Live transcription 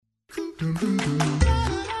You're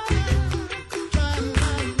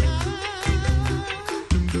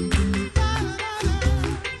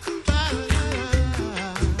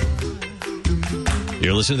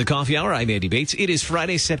listening to the Coffee Hour. I'm Andy Bates. It is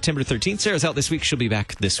Friday, September 13th. Sarah's out this week. She'll be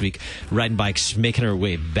back this week riding bikes, making her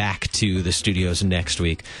way back to the studios next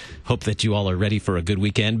week. Hope that you all are ready for a good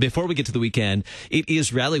weekend. Before we get to the weekend, it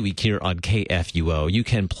is Rally Week here on KFUO. You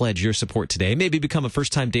can pledge your support today. Maybe become a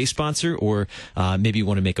first-time day sponsor, or maybe you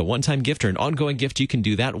want to make a one-time gift or an ongoing gift. You can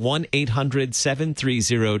do that.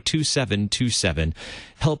 1-800-730-2727.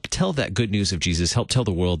 Help tell that good news of Jesus. Help tell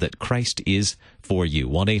the world that Christ is for you.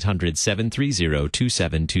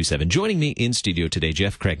 1-800-730-2727. Joining me in studio today,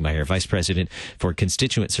 Jeff Craigmeyer, Vice President for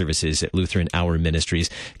Constituent Services at Lutheran Hour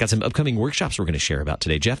Ministries. Got some upcoming workshops we're going to share about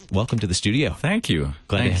today. Jeff, welcome to the studio. Thank you.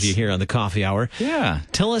 Glad to have you here on the Coffee Hour. Yeah.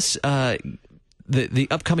 Tell us, the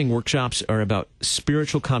upcoming workshops are about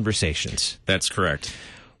spiritual conversations. That's correct.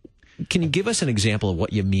 Can you give us an example of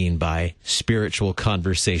what you mean by spiritual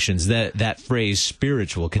conversations? That phrase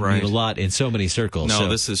spiritual can mean a lot in so many circles. No,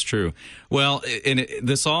 this is true. Well,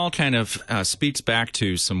 this all kind of speaks back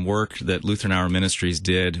to some work that Lutheran Hour Ministries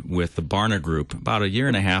did with the Barna Group. About a year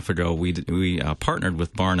and a half ago, we partnered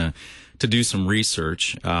with Barna to do some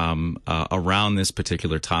research around this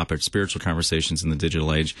particular topic, spiritual conversations in the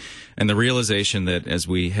digital age, and the realization that as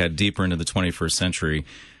we head deeper into the 21st century,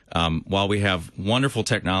 while we have wonderful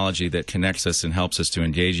technology that connects us and helps us to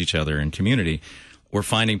engage each other in community, we're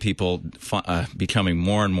finding people becoming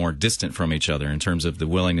more and more distant from each other in terms of the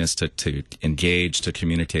willingness to engage, to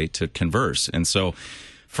communicate, to converse. And so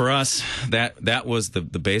for us, that was the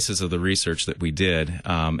basis of the research that we did,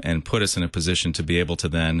 and put us in a position to be able to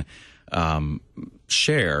then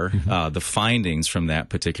share the findings from that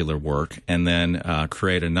particular work, and then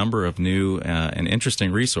create a number of new and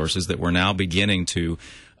interesting resources that we're now beginning to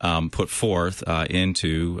put forth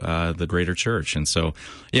into the greater church. And so,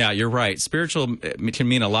 yeah, you're right. Spiritual can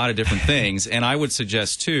mean a lot of different things. And I would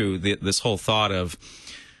suggest, too, this whole thought of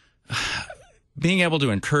being able to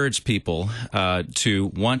encourage people to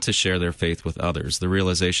want to share their faith with others, the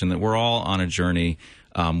realization that we're all on a journey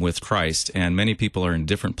with Christ, and many people are in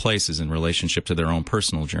different places in relationship to their own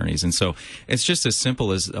personal journeys. And so it's just as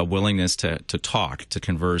simple as a willingness to talk, to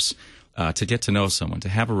converse, to get to know someone, to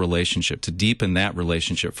have a relationship, to deepen that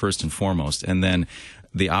relationship first and foremost, and then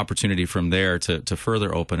the opportunity from there to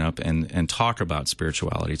further open up and talk about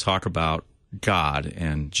spirituality, talk about God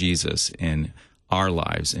and Jesus in our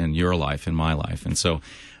lives, in your life, in my life. And so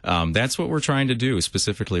that's what we're trying to do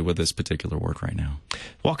specifically with this particular work right now.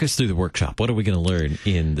 Walk us through the workshop. What are we going to learn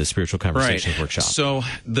in the Spiritual Conversations workshop? So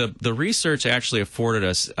the research actually afforded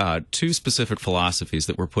us two specific philosophies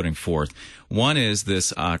that we're putting forth. One is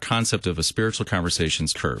this concept of a spiritual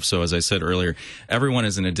conversations curve. So as I said earlier, everyone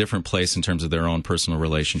is in a different place in terms of their own personal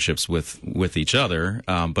relationships with each other,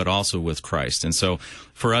 but also with Christ. And so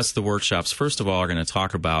for us, the workshops, first of all, are going to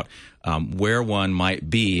talk about where one might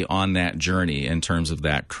be on that journey in terms of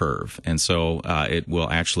that curve. And so it will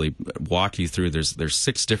actually walk you through, there's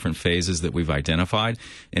 6 different phases that we've identified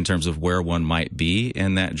in terms of where one might be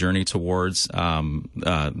in that journey towards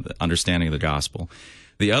understanding of the gospel.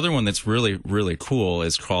 The other one that's really, really cool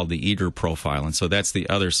is called the eager profile. And so that's the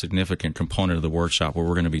other significant component of the workshop, where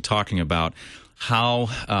we're going to be talking about how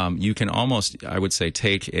you can almost, I would say,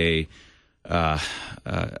 take an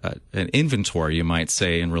inventory, you might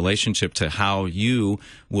say, in relationship to how you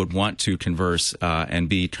would want to converse and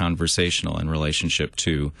be conversational in relationship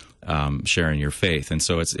to sharing your faith. And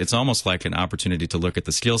so it's almost like an opportunity to look at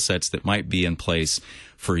the skill sets that might be in place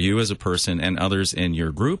for you as a person and others in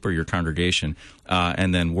your group or your congregation,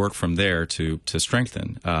 and then work from there to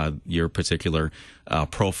strengthen your particular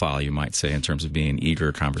profile, you might say, in terms of being an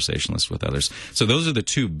eager conversationalist with others. So those are the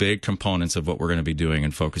two big components of what we're going to be doing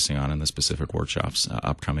and focusing on in the specific workshops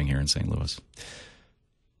upcoming here in St. Louis.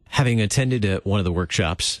 Having attended one of the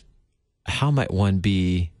workshops, how might one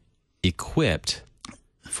be equipped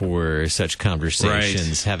for such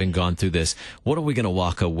conversations, having gone through this? What are we going to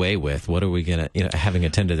walk away with? What are we going to, having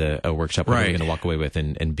attended a workshop, what are we going to walk away with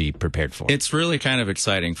and be prepared for? It's really kind of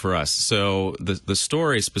exciting for us. So the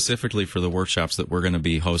story specifically for the workshops that we're going to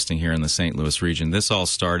be hosting here in the St. Louis region, this all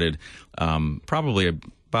started probably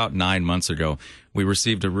about 9 months ago. We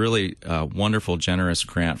received a really wonderful, generous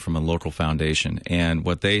grant from a local foundation. And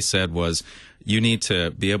what they said was, you need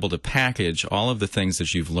to be able to package all of the things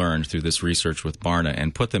that you've learned through this research with Barna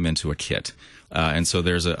and put them into a kit. And so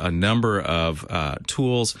there's a number of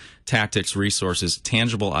tools, tactics, resources,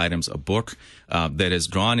 tangible items, a book that has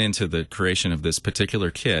gone into the creation of this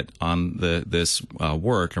particular kit on this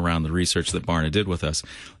work around the research that Barna did with us.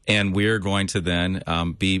 And we're going to then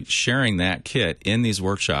be sharing that kit in these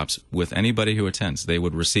workshops with anybody who attends. They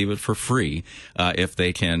would receive it for free if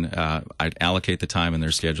they can allocate the time in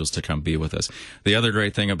their schedules to come be with us. The other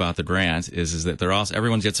great thing about the grant is that they're also,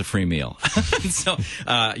 everyone gets a free meal. So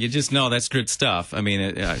you just know that's good stuff. I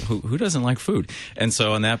mean, who doesn't like food? And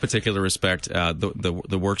so in that particular respect,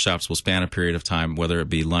 the workshops will span a period of time, whether it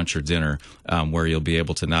be lunch or dinner, where you'll be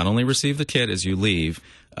able to not only receive the kit as you leave,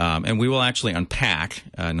 and we will actually unpack,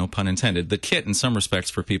 no pun intended, the kit in some respects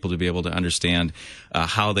for people to be able to understand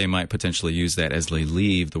how they might potentially use that as they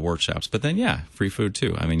leave the workshops. But then, yeah, free food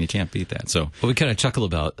too. I mean, you can't beat that. So, well, we kind of chuckle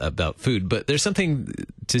about food, but there's something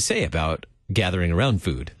to say about gathering around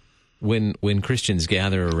food. When Christians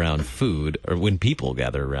gather around food, or when people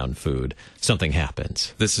gather around food, something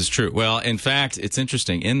happens. This is true. Well, in fact, it's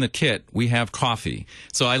interesting. In the kit, we have coffee.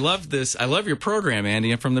 So I love this. I love your program,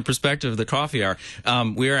 Andy, and from the perspective of the coffee hour,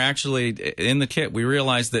 we are actually, in the kit, we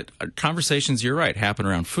realize that conversations, you're right, happen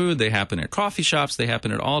around food. They happen at coffee shops. They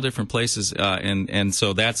happen at all different places. And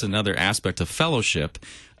so that's another aspect of fellowship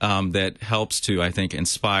that helps to, I think,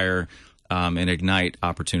 inspire and ignite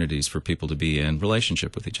opportunities for people to be in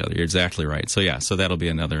relationship with each other. You're exactly right. So yeah, so that'll be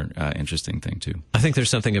another interesting thing too. I think there's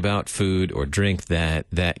something about food or drink that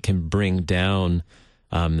can bring down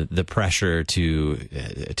the pressure to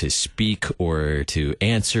speak or to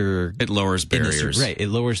answer. It lowers barriers. Right. It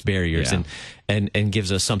lowers barriers, Yeah. and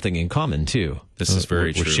gives us something in common too. This is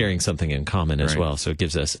very true. We're sharing something in common as Right. well, so it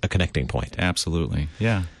gives us a connecting point. Absolutely.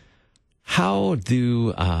 Yeah. How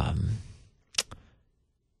do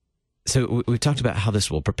so we've talked about how this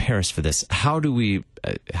will prepare us for this. How do we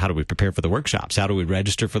prepare for the workshops? How do we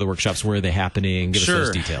register for the workshops? Where are they happening? Give us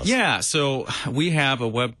those details. Yeah, so we have a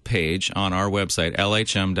web page on our website,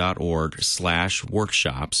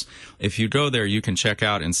 lhm.org/workshops. If you go there, you can check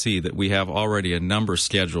out and see that we have already a number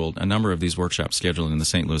of these workshops scheduled in the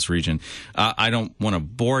St. Louis region. I don't want to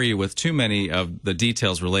bore you with too many of the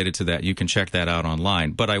details related to that. You can check that out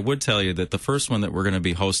online. But I would tell you that the first one that we're going to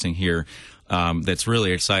be hosting here that's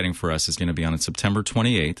really exciting for us is going to be on September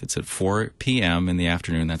 28th. It's at 4 p.m. in the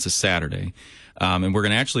afternoon. That's a Saturday. And we're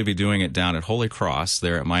going to actually be doing it down at Holy Cross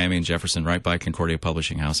there at Miami and Jefferson, right by Concordia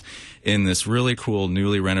Publishing House, in this really cool,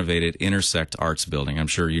 newly renovated Intersect Arts building. I'm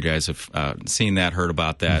sure you guys have seen that, heard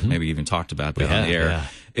about that, maybe even talked about that on the air. Yeah.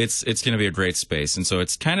 It's going to be a great space. And so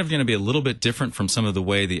it's kind of going to be a little bit different from some of the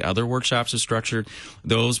way the other workshops are structured.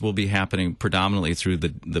 Those will be happening predominantly through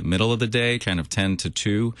the middle of the day, kind of 10 to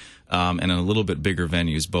 2, and in a little bit bigger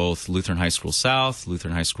venues, both Lutheran High School South,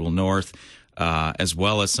 Lutheran High School North, as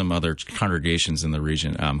well as some other congregations in the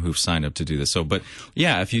region who've signed up to do this. So, but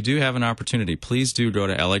yeah, if you do have an opportunity, please do go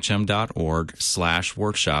to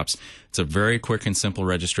lhm.org/workshops. It's a very quick and simple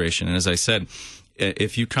registration. And as I said,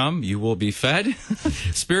 if you come, you will be fed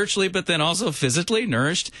spiritually, but then also physically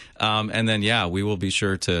nourished. And then, yeah, we will be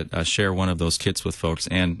sure to share one of those kits with folks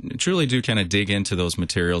and truly do kind of dig into those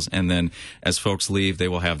materials. And then as folks leave, they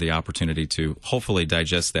will have the opportunity to hopefully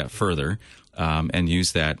digest that further and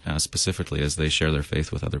use that specifically as they share their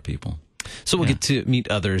faith with other people. So we'll get to meet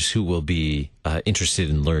others who will be interested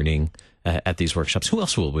in learning at these workshops. Who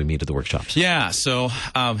else will we meet at the workshops? Yeah, so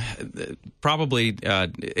probably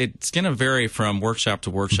it's going to vary from workshop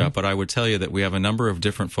to workshop, but I would tell you that we have a number of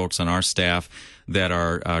different folks on our staff that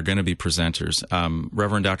are going to be presenters.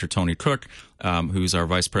 Reverend Dr. Tony Cook, who's our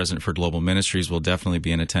Vice President for Global Ministries, will definitely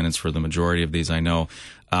be in attendance for the majority of these, I know.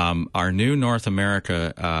 Our new North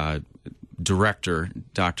America Director,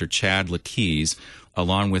 Dr. Chad Lakeys,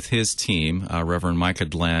 along with his team, Reverend Micah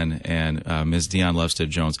Glenn and Ms. Dion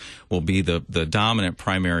Lovestead-Jones, will be the dominant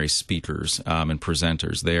primary speakers and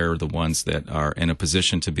presenters. They are the ones that are in a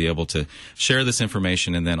position to be able to share this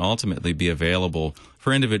information and then ultimately be available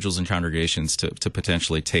for individuals and congregations to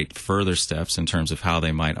potentially take further steps in terms of how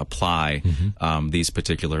they might apply these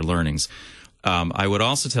particular learnings. I would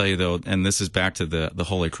also tell you, though, and this is back to the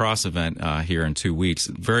Holy Cross event here in 2 weeks,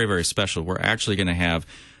 very, very special. We're actually going to have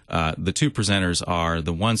the two presenters are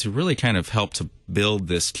the ones who really kind of helped to build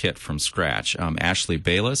this kit from scratch. Ashley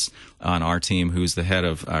Bayless on our team, who's the head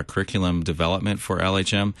of curriculum development for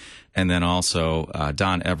LHM, and then also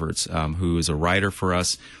Don Everts, who is a writer for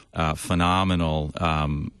us phenomenal,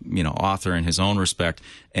 author in his own respect,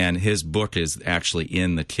 and his book is actually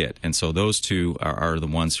in the kit. And so those two are the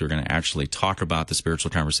ones who are going to actually talk about the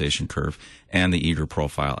spiritual conversation curve and the eager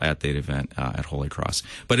profile at that event at Holy Cross.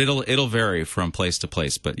 But it'll vary from place to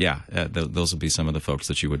place. But yeah, those will be some of the folks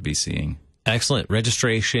that you would be seeing. Excellent.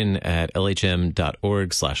 Registration at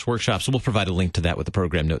lhm.org/workshops. We'll provide a link to that with the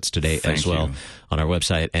program notes today as well on our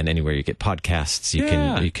website, and anywhere you get podcasts,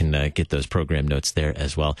 you can get those program notes there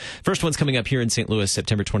as well. First one's coming up here in St. Louis,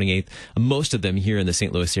 September 28th. Most of them here in the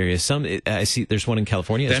St. Louis area. Some, I see there's one in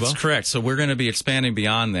California as well. That's correct. So we're going to be expanding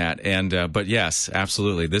beyond that. And but yes,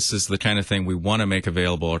 absolutely. This is the kind of thing we want to make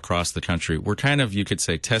available across the country. We're kind of, you could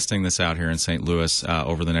say, testing this out here in St. Louis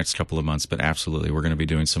over the next couple of months, but absolutely, we're going to be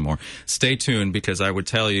doing some more. Stay tuned, because I would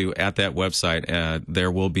tell you at that website there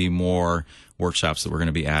will be more workshops that we're going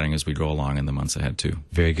to be adding as we go along in the months ahead too.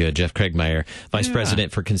 Very good. Jeff Craigmeyer, Vice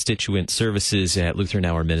President for Constituent Services at Lutheran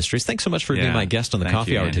Hour Ministries. Thanks so much for being my guest on the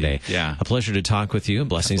Coffee Hour today. Yeah. A pleasure to talk with you, and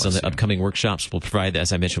blessings on the upcoming workshops. We'll provide,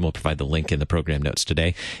 as I mentioned, we'll provide the link in the program notes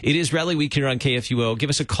today. It is Rally Week here on KFUO.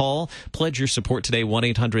 Give us a call. Pledge your support today,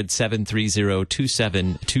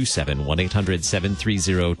 1-800-730-2727,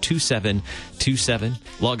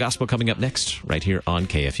 1-800-730-2727. Law Gospel coming up next, right here on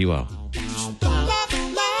KFUO.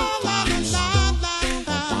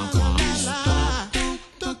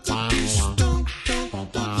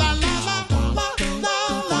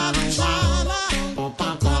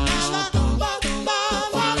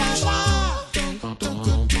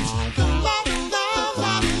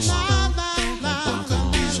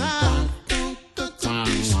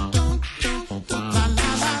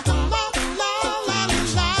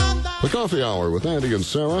 Coffee Hour with Andy and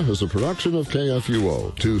Sarah is a production of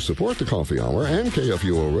KFUO. To support the Coffee Hour and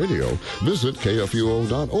KFUO Radio, visit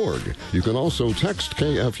KFUO.org. You can also text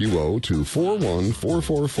KFUO to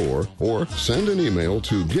 41444 or send an email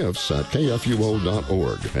to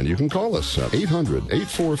gifts@KFUO.org. And you can call us at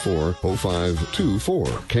 800-844-0524.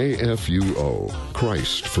 KFUO.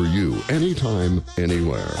 Christ for you, anytime,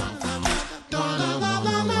 anywhere.